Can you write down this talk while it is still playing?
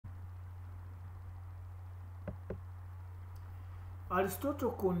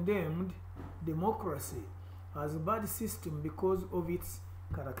Aristotle condemned democracy as a bad system because of its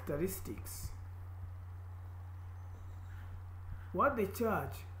characteristics. What the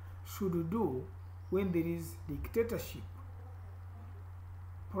church should do when there is dictatorship: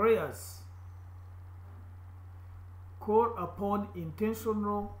 prayers, call upon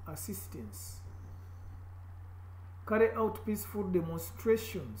intentional assistance, carry out peaceful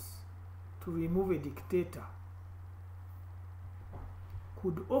demonstrations to remove a dictator,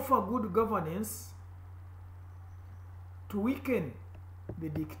 could offer good governance to weaken the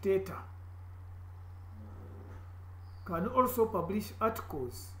dictator, can also publish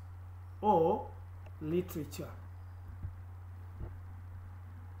articles or literature.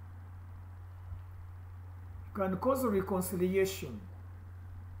 Can cause reconciliation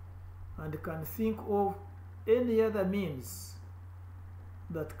and can think of any other means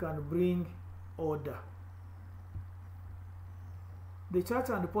that can bring order. The church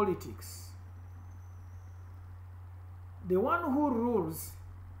and politics. The one who rules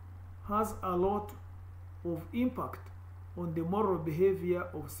has a lot of impact on the moral behavior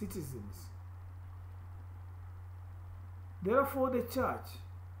of citizens. Therefore, the church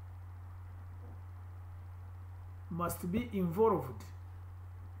must be involved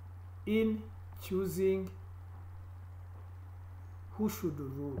in choosing who should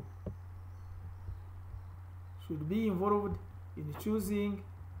rule. Should be involved in choosing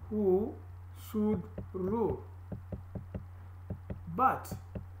who should rule. But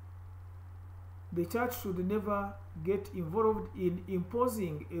the church should never get involved in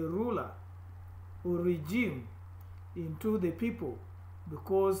imposing a ruler or regime into the people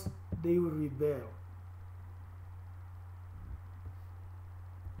because they will rebel.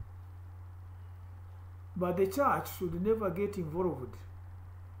 But the church should never get involved.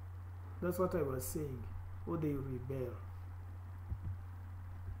 That's what I was saying. Or they will rebel.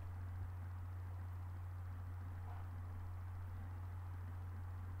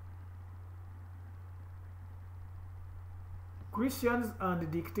 Christians and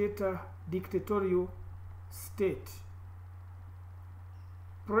dictatorial state.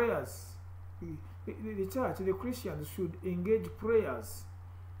 Prayers. The church, the Christians should engage prayers.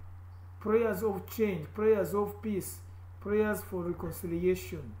 Prayers of change, prayers of peace, prayers for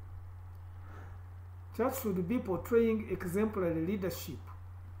reconciliation. Church should be portraying exemplary leadership.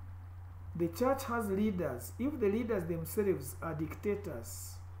 The church has leaders. If the leaders themselves are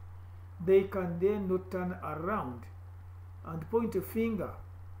dictators, they can then not turn around and point a finger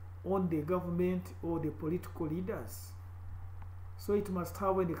on the government or the political leaders. So it must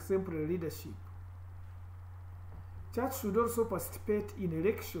have an exemplary leadership. Church should also participate in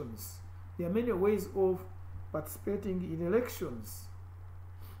elections. There are many ways of participating in elections.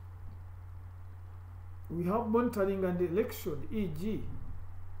 We have monitoring and election, e.g.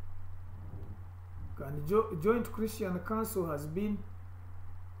 Joint Christian Council has been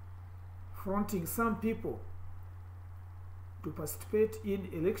fronting some people to participate in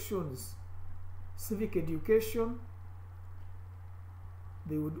elections, civic education.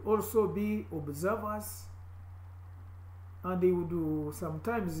 They would also be observers, and they would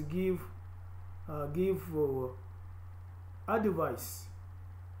sometimes give advice,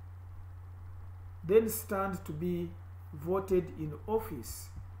 then stand to be voted in office.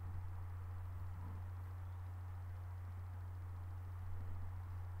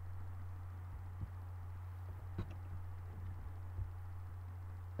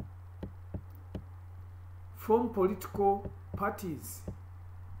 Form political parties.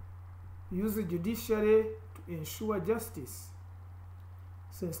 Use the judiciary to ensure justice.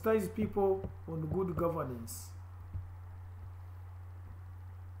 Sensitize people on good governance.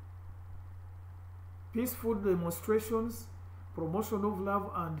 Peaceful demonstrations, promotion of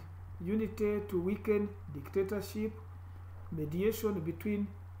love and unity to weaken dictatorship, mediation between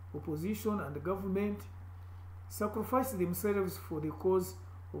opposition and government, sacrifice themselves for the cause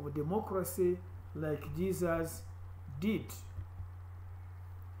of democracy like Jesus did.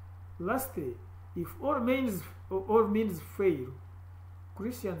 Lastly, if all means fail,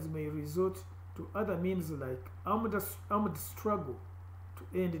 Christians may resort to other means like armed struggle to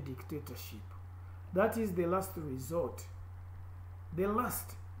end dictatorship. That is the last resort. The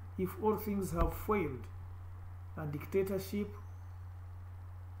last, if all things have failed. And dictatorship,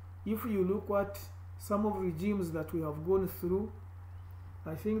 if you look at some of the regimes that we have gone through,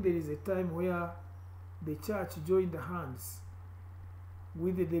 I think there is a time where the church joined hands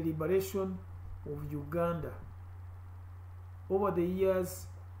with the liberation of Uganda over the years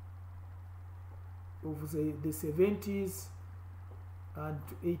of the 70s and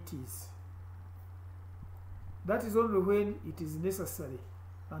 80s. That is only when it is necessary,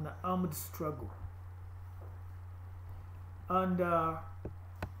 an armed struggle. And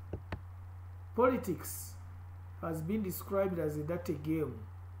politics has been described as a dirty game,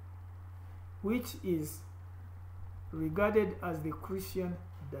 which is regarded as the Christian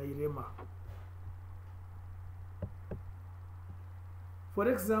dilemma. For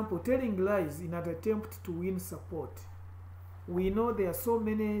example, telling lies in an attempt to win support. We know there are so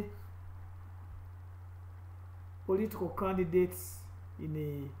many political candidates in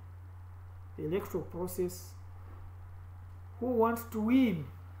the electoral process who want to win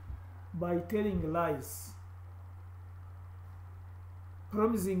by telling lies,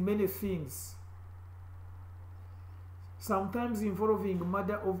 promising many things, sometimes involving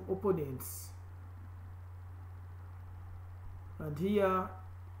murder of opponents. And here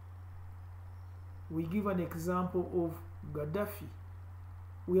we give an example of Gaddafi.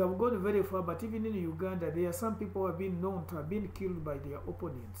 We have gone very far, but even in Uganda, there are some people who have been known to have been killed by their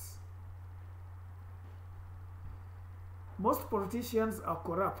opponents. Most politicians are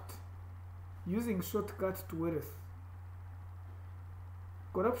corrupt, using shortcuts to wealth.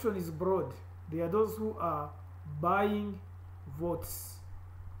 Corruption is broad. There are those who are buying votes.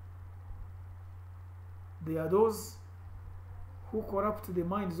 There are those who corrupt the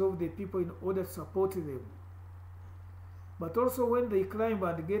minds of the people in order to support them. But also when they climb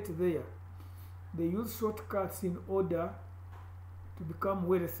and get there, they use shortcuts in order to become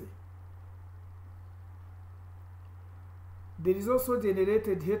wealthy. There is also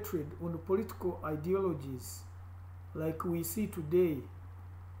generated hatred on political ideologies, like we see today.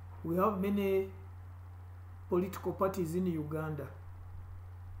 We have many political parties in Uganda,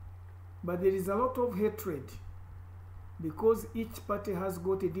 but there is a lot of hatred because each party has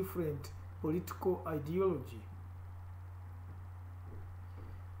got a different political ideology.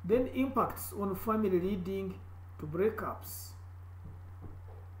 Then impacts on family leading to breakups.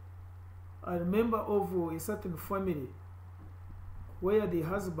 I remember of a certain family where the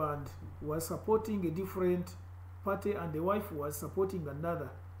husband was supporting a different party and the wife was supporting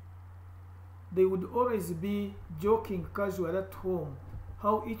another. They would always be joking casual at home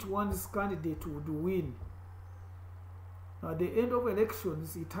how each one's candidate would win. At the end of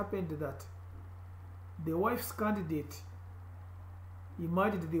elections, it happened that the wife's candidate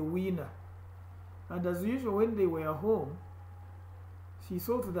emerged the winner. And as usual, when they were home, she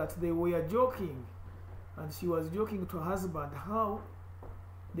thought that they were joking. And she was joking to her husband how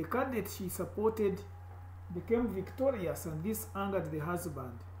the candidate she supported became victorious, and this angered the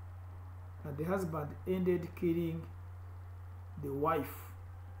husband. And the husband ended killing the wife.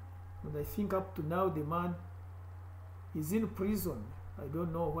 And I think up to now the man is in prison. I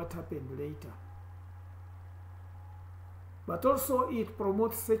don't know what happened later. But also it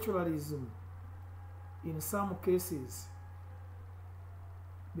promotes secularism in some cases,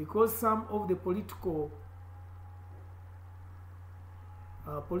 because some of the political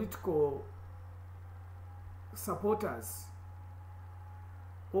supporters,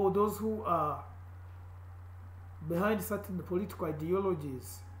 or those who are behind certain political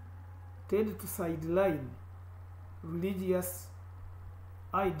ideologies, tend to sideline religious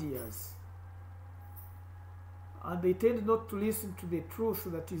ideas, and they tend not to listen to the truth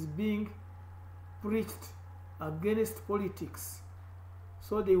that is being preached against politics.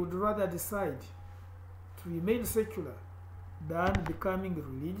 So they would rather decide to remain secular than becoming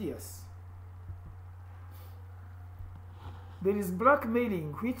religious. There is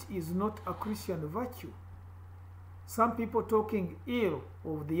blackmailing, which is not a Christian virtue. Some people talking ill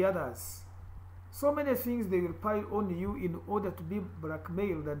of the others. So many things they will pile on you in order to be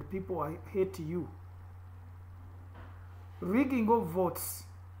blackmailed, and people hate you. Rigging of votes.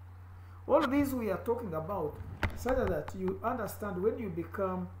 All these we are talking about, so that you understand when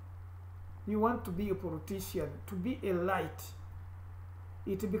you want to be a politician, to be a light,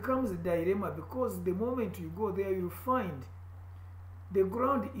 it becomes a dilemma, because the moment you go there, you'll find the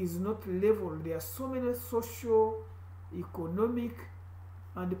ground is not level. There are so many social, economic,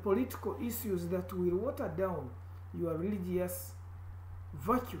 and political issues that will water down your religious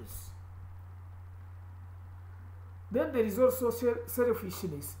virtues. Then there is also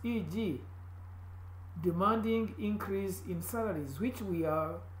selfishness, e.g., demanding increase in salaries, which we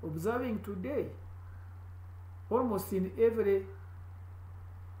are observing today. Almost in every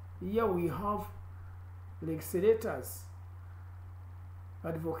year we have legislators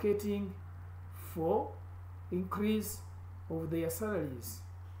advocating for increase of their salaries,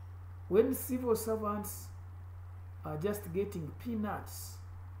 when civil servants are just getting peanuts.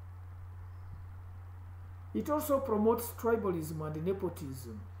 It also promotes tribalism and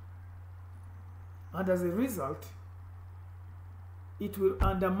nepotism. And as a result, it will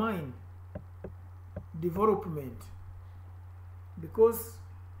undermine development, because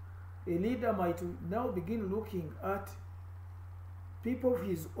a leader might now begin looking at people of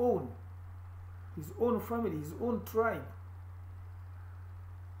his own family, his own tribe,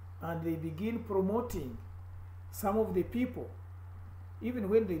 and they begin promoting some of the people even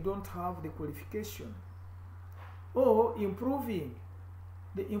when they don't have the qualification, or improving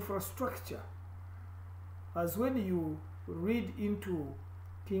the infrastructure. As when you read into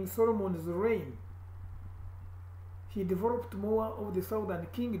King Solomon's reign, he developed more of the southern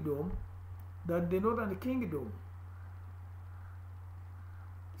kingdom than the northern kingdom.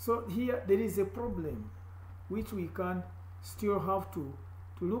 So here there is a problem which we can still have to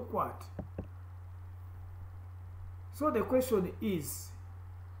look at. So the question is,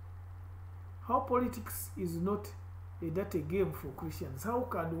 how politics is not a dirty game for Christians? How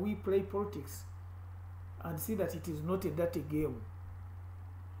can we play politics and see that it is not a dirty game?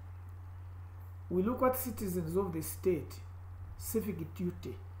 We look at citizens of the state, civic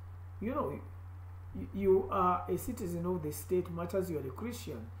duty. You know, you are a citizen of the state much as you are a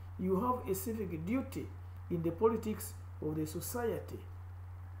Christian. You have a civic duty in the politics of the society.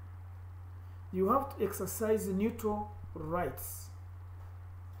 You have to exercise neutral rights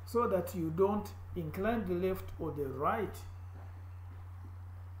so that you don't incline the left or the right.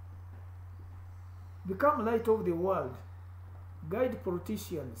 Become light of the world. Guide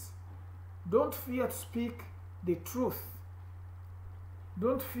politicians. Don't fear to speak the truth.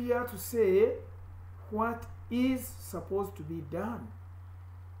 Don't fear to say what is supposed to be done,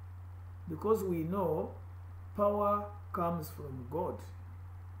 because we know power comes from God.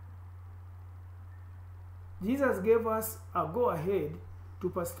 Jesus gave us a go-ahead to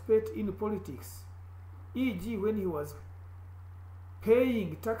participate in politics, e.g. when he was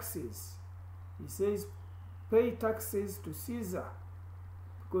paying taxes. He says, pay taxes to Caesar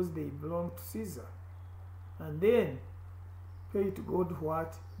because they belong to Caesar, and then pay to God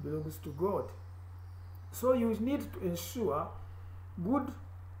what belongs to God. So you need to ensure good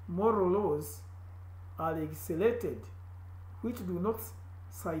moral laws are legislated which do not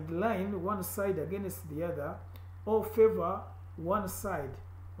sideline one side against the other or favor one side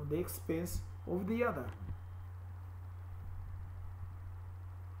on the expense of the other.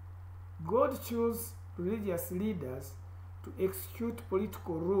 God chose religious leaders to execute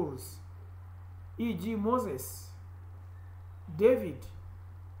political rules, e.g. Moses, David,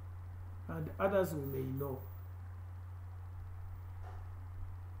 and others we may know.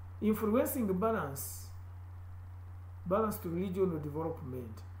 Influencing balanced regional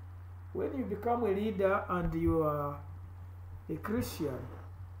development. When you become a leader and you are a Christian,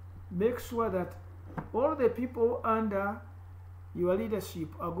 make sure that all the people under your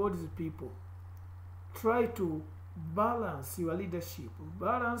leadership are God's people. Try to balance your leadership,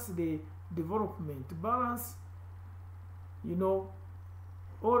 balance the development, balance,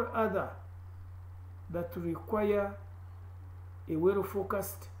 all other that require a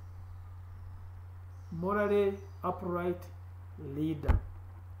well-focused, morally upright leader.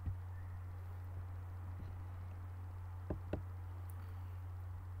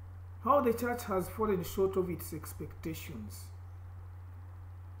 How the church has fallen short of its expectations.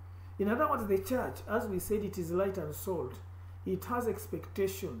 In other words, the church, as we said, it is light and salt. It has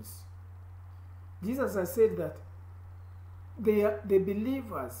expectations. Jesus has said that the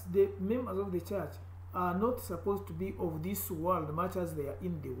believers, the members of the church, are not supposed to be of this world much as they are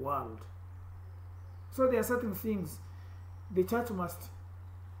in the world. So there are certain things the church must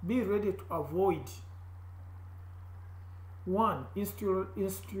be ready to avoid. One,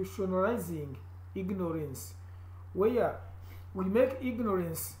 institutionalizing ignorance, where we make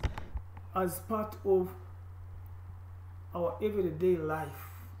ignorance as part of our everyday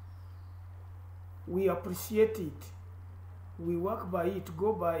life. We appreciate it. We work by it,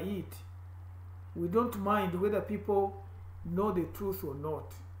 go by it. We don't mind whether people know the truth or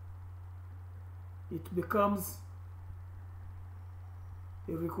not. It becomes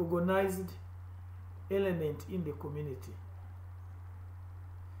a recognized element in the community.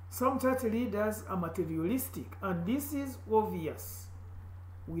 Some church leaders are materialistic, and this is obvious.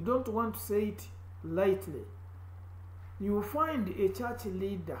 We don't want to say it lightly. You will find a church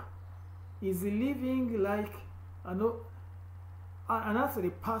leader is living like an earthly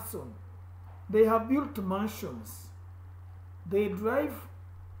person. They have built mansions. They drive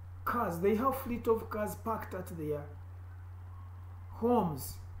cars. They have fleet of cars parked at their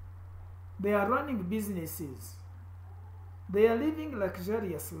homes. They are running businesses. They are living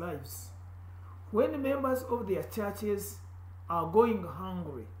luxurious lives. When members of their churches are going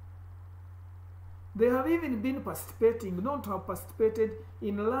hungry, They have even been participating, known to have participated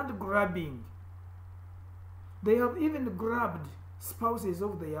in land grabbing. They have even grabbed spouses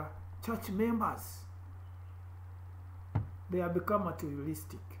of their church members. They have become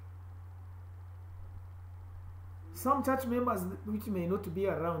materialistic. Some church members, which may not be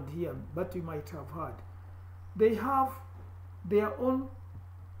around here, but you might have heard, they have their own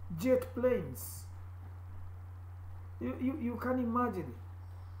jet planes. You can imagine.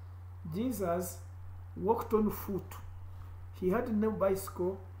 Jesus walked on foot. He had no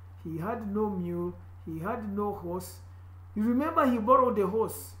bicycle. He had no mule. He had no horse. You remember he borrowed a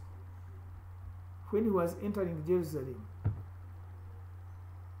horse when he was entering Jerusalem.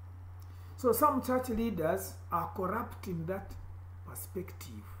 So some church leaders are corrupt in that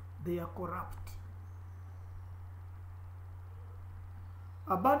perspective. They are corrupt.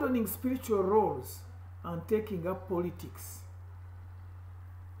 Abandoning spiritual roles and taking up politics.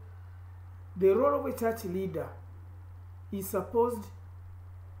 The role of a church leader is supposed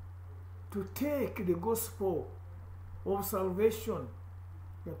to take the gospel of salvation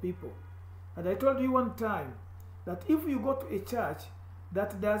to the people. And I told you one time that if you go to a church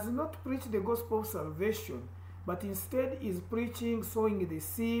that does not preach the gospel of salvation, but instead is preaching, sowing the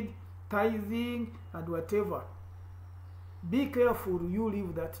seed, tithing, and whatever, be careful you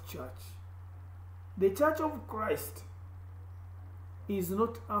leave that church. The church of Christ is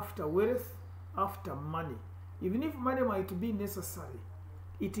not after wealth, after money. Even if money might be necessary,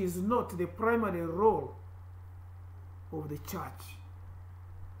 it is not the primary role of the church.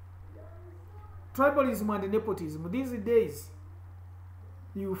 Tribalism and nepotism. These days,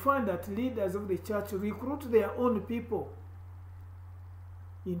 you find that leaders of the church recruit their own people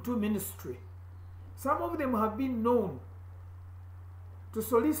into ministry. Some of them have been known to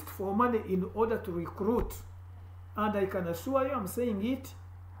solicit for money in order to recruit. And I can assure you, I'm saying it,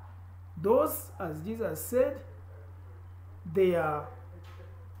 those, as Jesus said, their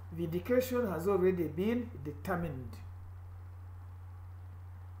vindication has already been determined.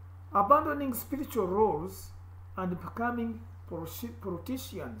 Abandoning spiritual roles and becoming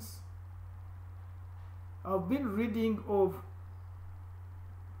politicians. I've been reading of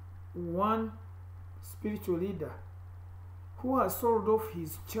one spiritual leader who has sold off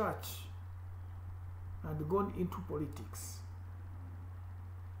his church and gone into politics.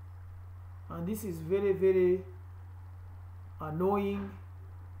 And this is very, very annoying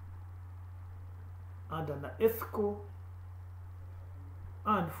and unethical,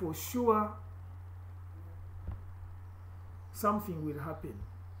 and for sure something will happen.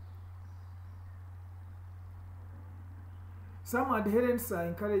 Some adherents are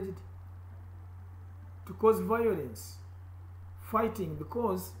encouraged to cause violence, fighting,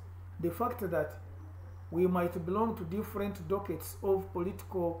 because the fact that we might belong to different dockets of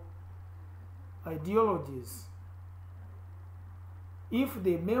political ideologies. If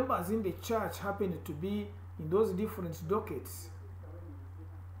the members in the church happen to be in those different dockets,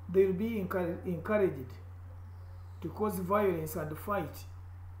 they will be encouraged to cause violence and fight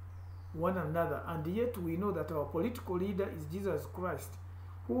one another. And yet we know that our political leader is Jesus Christ,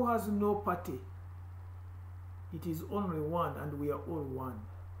 who has no party. It is only one, and we are all one.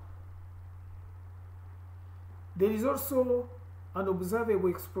 There is also an observable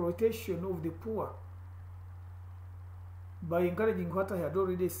exploitation of the poor by encouraging what I had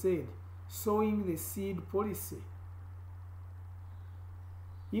already said, sowing the seed policy.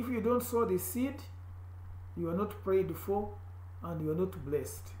 If you don't sow the seed, you are not prayed for and you are not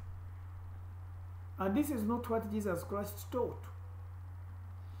blessed. And this is not what Jesus Christ taught.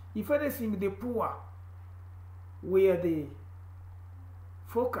 If anything, the poor were the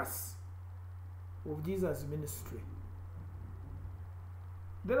focus of Jesus' ministry.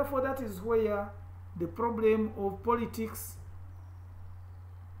 Therefore, that is where the problem of politics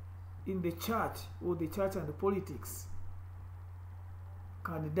in the church, or the church and the politics,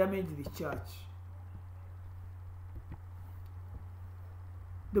 can damage the church.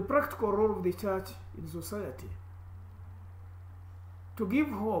 The practical role of the church in society: to give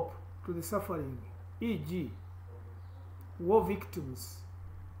hope to the suffering, e.g., war victims.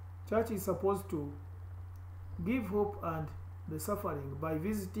 Church is supposed to give hope and the suffering by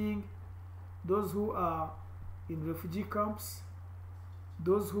visiting those who are in refugee camps,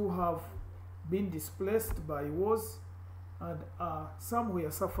 those who have been displaced by wars and are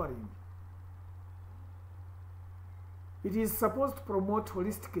somewhere suffering. It is supposed to promote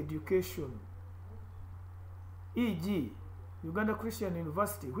holistic education, e.g., Uganda Christian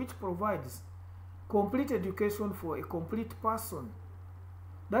University, which provides complete education for a complete person.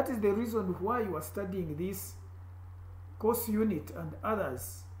 That is the reason why you are studying this course unit and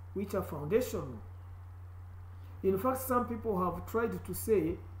others which are foundational. In fact, some people have tried to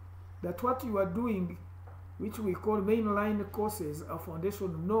say that what you are doing, which we call mainline courses, are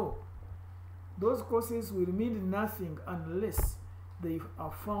foundational. No. Those courses will mean nothing unless they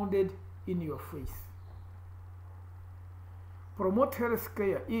are founded in your faith. Promote health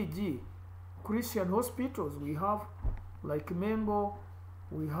care, e.g. Christian hospitals. We have like Mengo,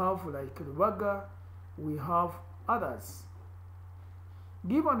 we have like Rubaga, we have others.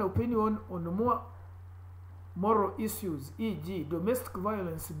 Give an opinion on more moral issues, e.g. domestic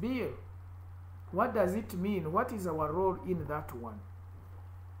violence bill. What does it mean? What is our role in that one?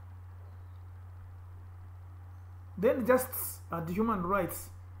 Then justice and human rights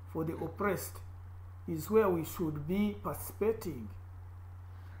for the oppressed is where we should be participating.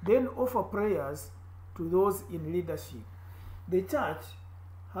 Then offer prayers to those in leadership. The church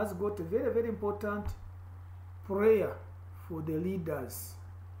has got a very, very important prayer for the leaders.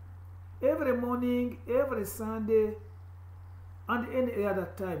 Every morning, every Sunday, and any other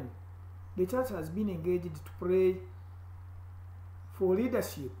time, the church has been engaged to pray for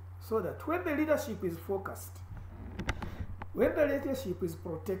leadership, so that when the leadership is focused, when the leadership is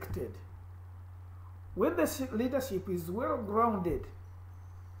protected, when the leadership is well grounded,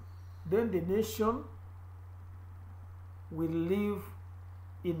 then the nation will live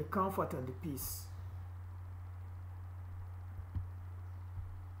in comfort and peace.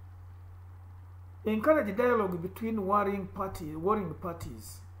 Encourage dialogue between warring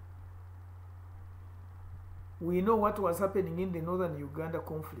parties. We know what was happening in the northern Uganda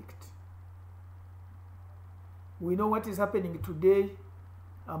conflict. We know what is happening today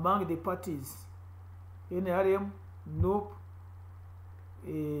among the parties, NRM, NUP,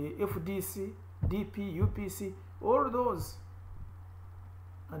 FDC, DP, UPC, all those.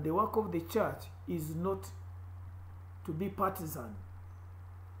 And the work of the church is not to be partisan,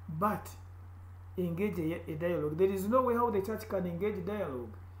 but engage a dialogue. There is no way how the church can engage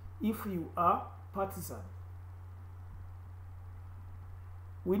dialogue if you are partisan.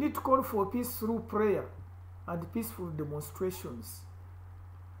 We need to call for peace through prayer and peaceful demonstrations.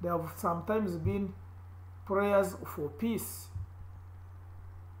 There have sometimes been prayers for peace.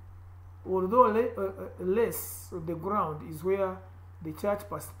 Although less of the ground is where the church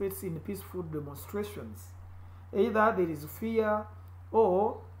participates in peaceful demonstrations. Either there is fear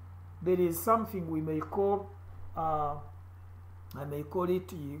or there is something we may call, I may call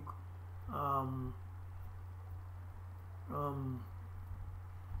it,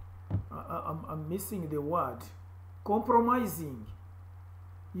 I'm missing the word, compromising.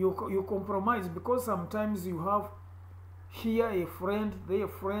 You compromise because sometimes you have here a friend, there a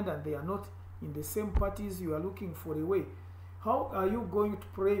friend, and they are not in the same parties. You are looking for a way. How are you going to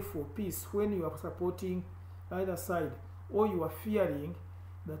pray for peace when you are supporting either side, or you are fearing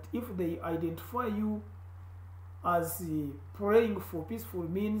that if they identify you as praying for peaceful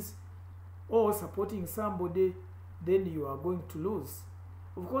means or supporting somebody, then you are going to lose?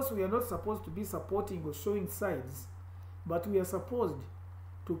 Of course, we are not supposed to be supporting or showing sides, but we are supposed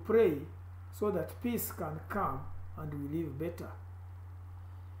to pray so that peace can come and we live better.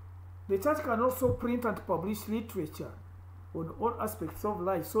 The church can also print and publish literature on all aspects of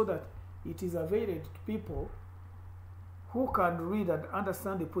life so that it is available to people who can read and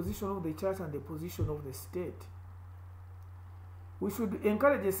understand the position of the church and the position of the state. We should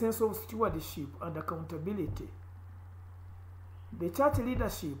encourage a sense of stewardship and accountability. The church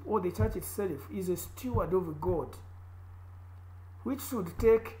leadership or the church itself is a steward of God, which should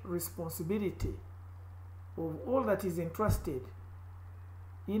take responsibility of all that is entrusted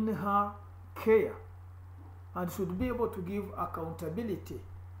in her care and should be able to give accountability.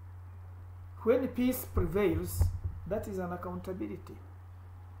 When peace prevails, that is an accountability.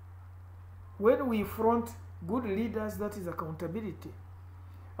 When we front good leaders, that is accountability.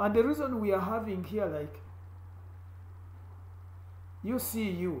 And the reason we are having here like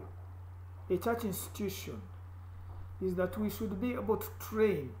UCU, a church institution, is that we should be able to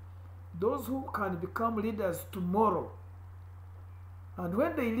train those who can become leaders tomorrow. And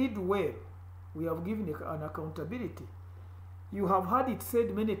when they lead well, we have given an accountability. You have heard it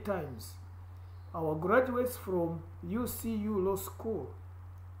said many times, our graduates from UCU Law School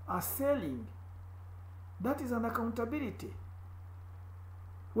are selling. That is an accountability.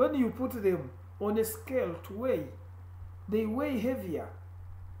 When you put them on a scale to weigh, they weigh heavier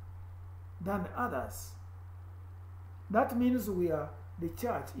than others. That means the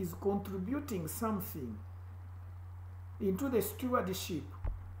church is contributing something into the stewardship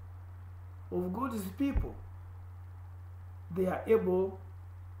of God's people. They are able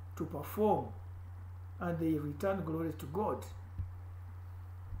to perform and they return glory to God.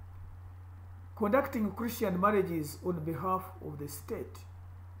 conducting Christian marriages on behalf of the state.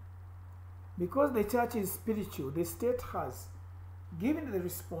 Because the church is spiritual, the state has given the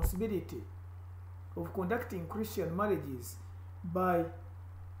responsibility of conducting Christian marriages by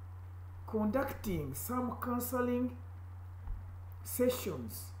conducting some counseling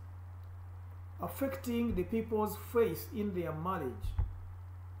sessions affecting the people's faith in their marriage,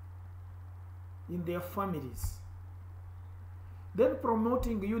 in their families. Then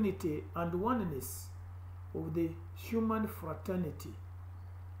promoting unity and oneness of the human fraternity.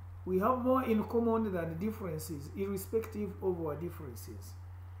 We have more in common than differences, irrespective of our differences.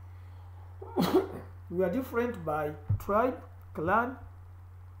 We are different by tribe, clan,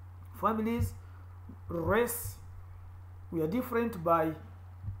 families, race. We are different by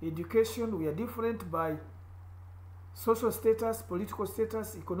education. We are different by social status, political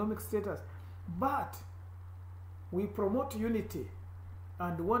status, economic status. But we promote unity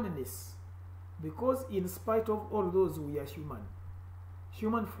and oneness because in spite of all those, we are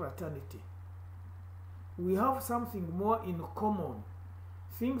human fraternity. We have something more in common,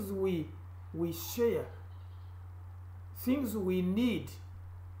 things we share, things we need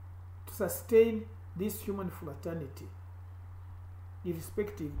to sustain this human fraternity,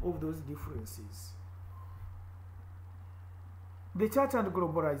 irrespective of those differences. The church and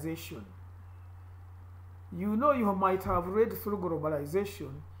globalization. You know, you might have read through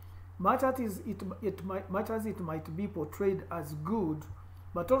globalization, much as it might be portrayed as good,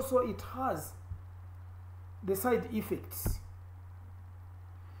 but also it has the side effects.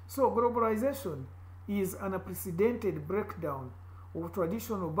 So globalization is an unprecedented breakdown of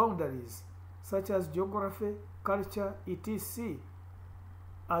traditional boundaries such as geography, culture, etc.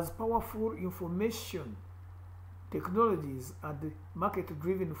 as powerful information technologies and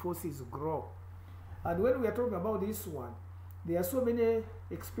market-driven forces grow. And when we are talking about this one, there are so many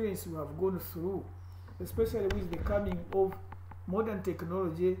experiences we have gone through, especially with the coming of modern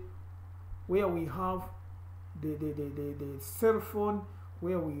technology, where we have the cell phone,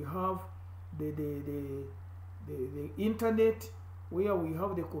 where we have the internet, where we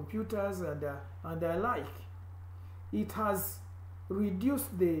have the computers and the like. It has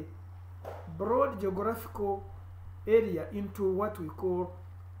reduced the broad geographical area into what we call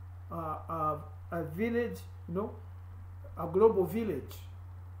a village, a global village.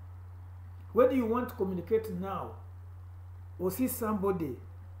 When you want to communicate now or see somebody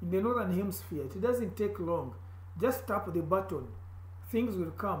in the northern hemisphere, it doesn't take long. Just tap the button, things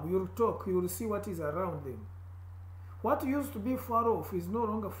will come, you'll talk, you'll see what is around them. What used to be far off is no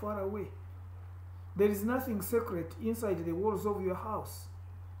longer far away. There is nothing secret inside the walls of your house.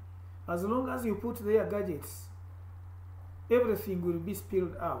 As long as you put their gadgets, everything will be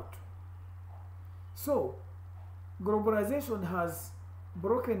spilled out. So, globalization has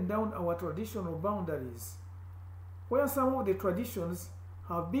broken down our traditional boundaries, where some of the traditions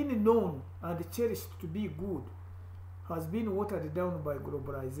have been known and cherished to be good, has been watered down by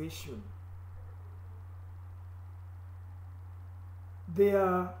globalization. There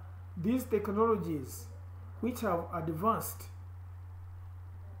are these technologies which have advanced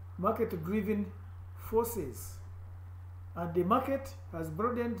market-driven forces, and the market has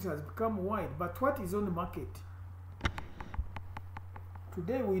broadened, it has become wide. But what is on the market?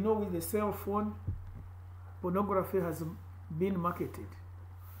 Today we know with the cell phone, pornography has been marketed.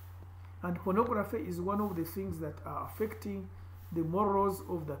 And pornography is one of the things that are affecting the morals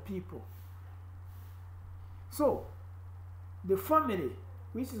of the people. So, the family,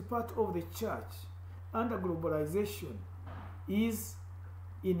 which is part of the church under globalization, is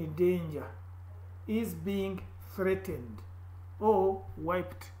in danger, is being threatened or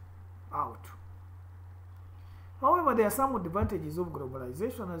wiped out. However, there are some advantages of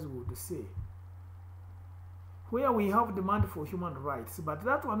globalization, as we would say, where we have demand for human rights, but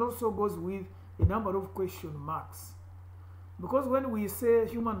that one also goes with a number of question marks. Because when we say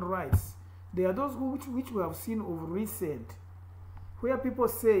human rights, there are those which we have seen of recent, where people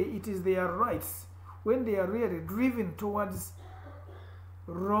say it is their rights when they are really driven towards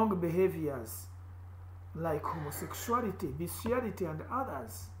wrong behaviors like homosexuality, bestiality, and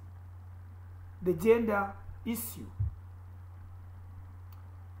others. The gender issue.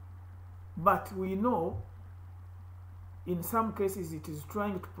 But we know in some cases it is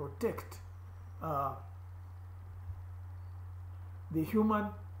trying to protect the human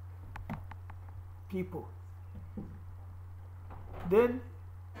people. Then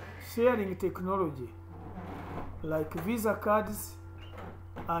sharing technology like Visa cards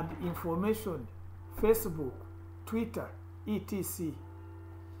and information, Facebook, Twitter, etc.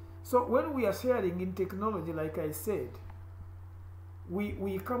 So when we are sharing in technology, like I said,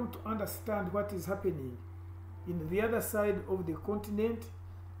 we come to understand what is happening in the other side of the continent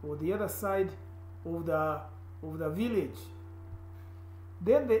or the other side of the village.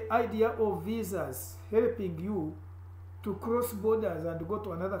 Then the idea of visas helping you to cross borders and go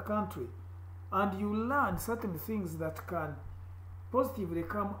to another country, and you learn certain things that can positively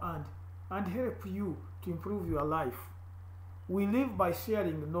come and help you to improve your life. We live by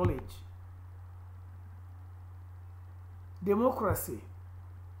sharing knowledge. Democracy,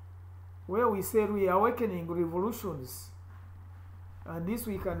 where we say we are awakening revolutions, and this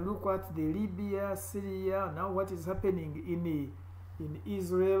we can look at the Libya, Syria, now what is happening in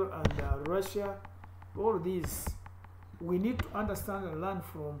Israel and Russia. All these we need to understand and learn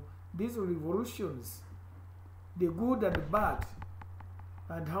from these revolutions, the good and the bad,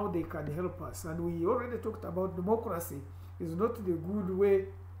 and how they can help us. And we already talked about democracy is not the good way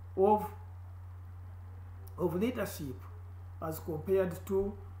of leadership as compared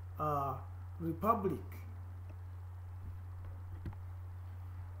to republic.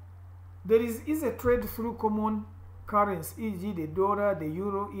 There is a trade through common currency, e.g. the dollar, the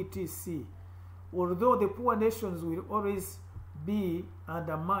euro, etc. Although the poor nations will always be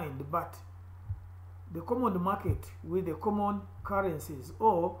undermined, but the common market with the common currencies,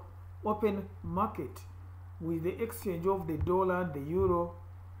 or open market with the exchange of the dollar and the euro,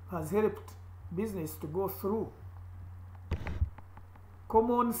 has helped business to go through.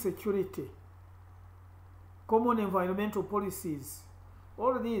 Common security, common environmental policies,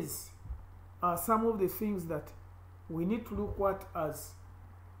 all these are some of the things that we need to look at as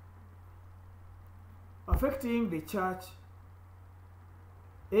affecting the church,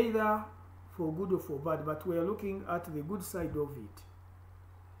 either for good or for bad, but we are looking at the good side of it.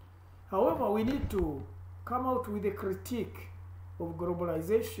 However, we need to come out with a critique of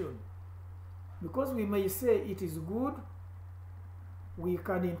globalization, because we may say it is good, we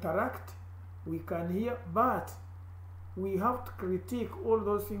can interact, we can hear, but we have to critique all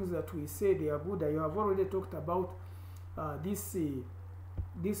those things that we say they are good. I have already talked about this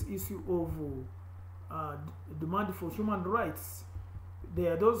issue of demand for human rights.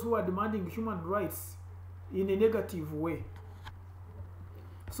 There are those who are demanding human rights in a negative way.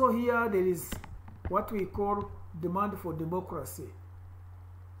 So here there is what we call demand for democracy,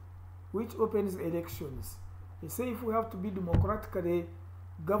 which opens elections. They say if we have to be democratically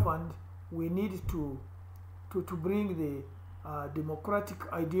governed, we need to bring the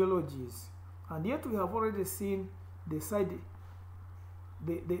democratic ideologies. And yet we have already seen the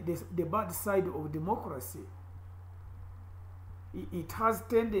bad side of democracy. It has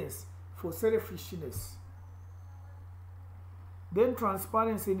tendency for selfishness. Then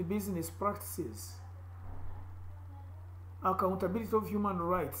transparency in business practices, accountability of human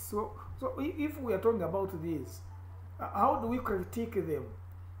rights. So if we are talking about this, how do we critique them?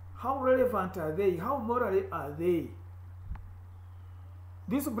 How relevant are they? How moral are they?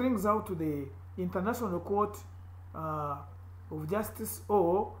 This brings out to the International Court of Justice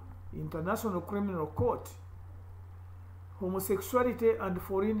or International Criminal Court. Homosexuality and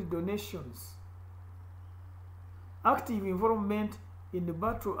foreign donations. Active involvement in the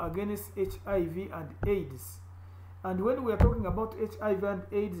battle against HIV and AIDS. And when we are talking about HIV and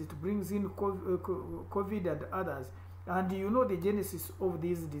AIDS, it brings in COVID and others. And you know the genesis of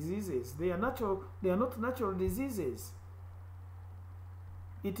these diseases. They are not natural diseases.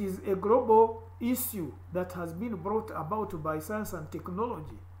 It is a global issue that has been brought about by science and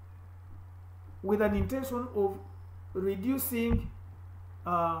technology with an intention of reducing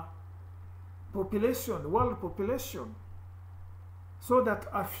population, world population, so that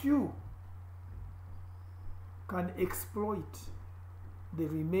a few can exploit the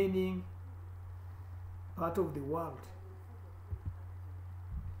remaining part of the world.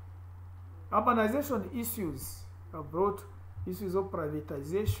 Urbanization issues have brought issues of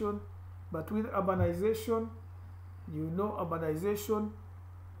privatization, but with urbanization, you know, urbanization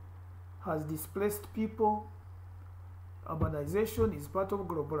has displaced people. Urbanization is part of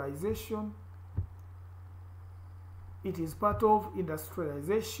globalization. It is part of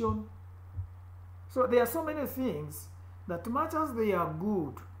industrialization. So there are so many things that, much as they are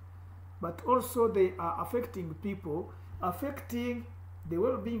good, but also they are affecting people, affecting the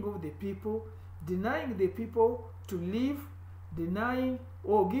well-being of the people, denying the people to live, denying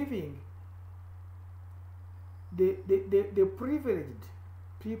or giving the privileged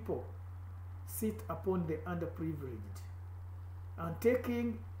people sit upon the underprivileged, and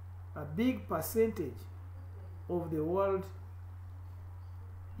taking a big percentage of the world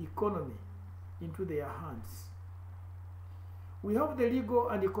economy into their hands. We have the legal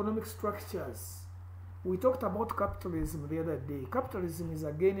and economic structures We talked about capitalism the other day. Capitalism is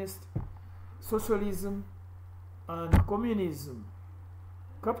against socialism and communism.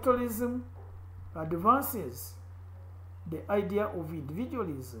 Capitalism advances the idea of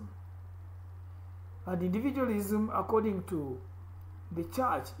individualism. And individualism, according to the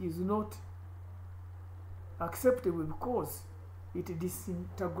church, is not acceptable because it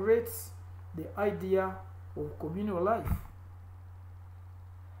disintegrates the idea of communal life.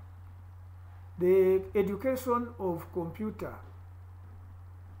 The education of computer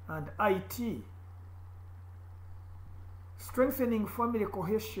and IT, strengthening family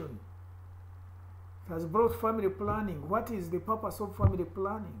cohesion, has brought family planning. What is the purpose of family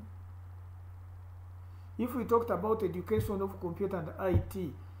planning? If we talked about education of computer and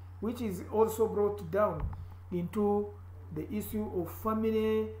IT, which is also brought down into the issue of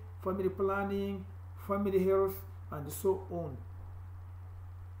family planning, family health, and so on.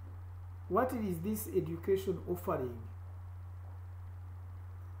 What is this education offering?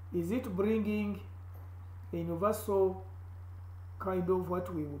 Is it bringing a universal kind of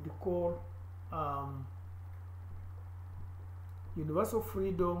what we would call universal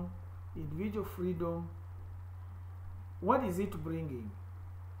freedom, individual freedom? What is it bringing?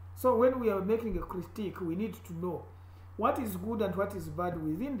 So when we are making a critique, we need to know what is good and what is bad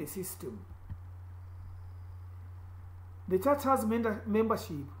within the system. The church has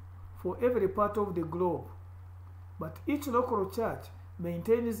membership for every part of the globe, but each local church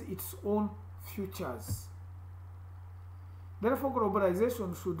maintains its own futures. Therefore,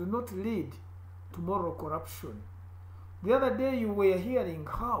 globalization should not lead to moral corruption. The other day you were hearing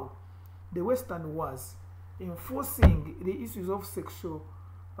how the Western was enforcing the issues of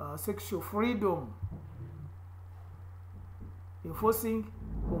sexual freedom, enforcing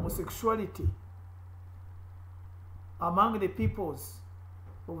homosexuality among the peoples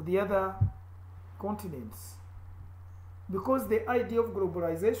of the other continents. Because the idea of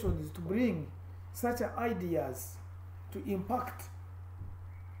globalization is to bring such ideas to impact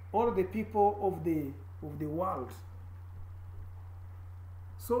all the people of the world.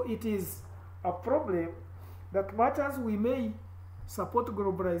 So it is a problem that much as we may support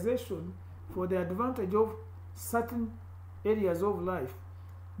globalization for the advantage of certain areas of life,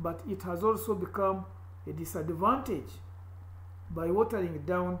 but it has also become a disadvantage by watering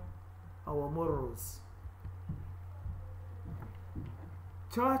down our morals.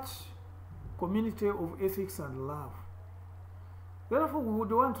 Church, community of ethics and love. Therefore, we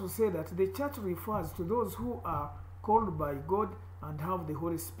would want to say that the church refers to those who are called by God and have the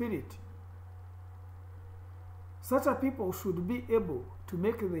Holy Spirit. Such a people should be able to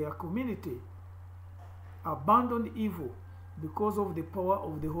make their community abandon evil because of the power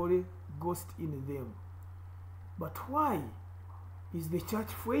of the Holy Ghost in them. But why is the church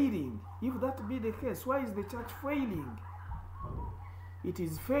failing? If that be the case, why is the church failing? It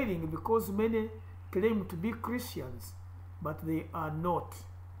is failing because many claim to be Christians, but they are not,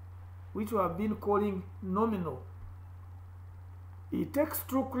 which we have been calling nominal. It takes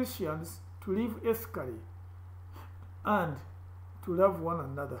true Christians to live ethically and to love one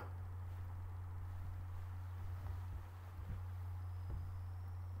another.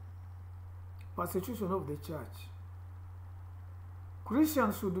 Persecution of the church.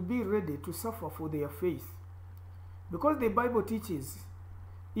 Christians should be ready to suffer for their faith, because the Bible teaches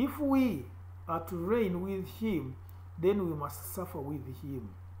if we are to reign with him, then we must suffer with him.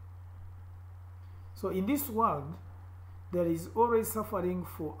 So in this world, there is always suffering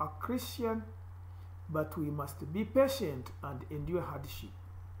for a Christian, but we must be patient and endure hardship.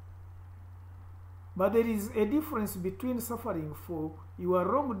 But there is a difference between suffering for your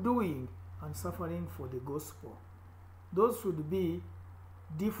wrongdoing and suffering for the gospel. Those should be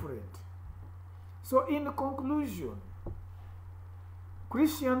different. So in conclusion,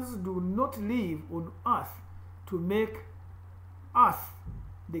 Christians do not live on earth to make earth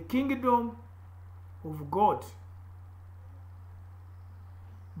the kingdom of God,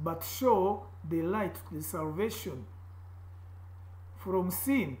 but show the light to the salvation from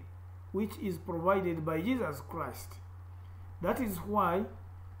sin which is provided by Jesus Christ. That is why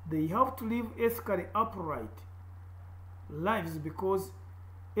they have to live ethically upright lives, because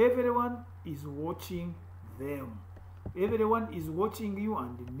everyone is watching them. Everyone is watching you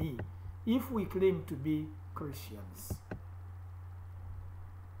and me if we claim to be Christians.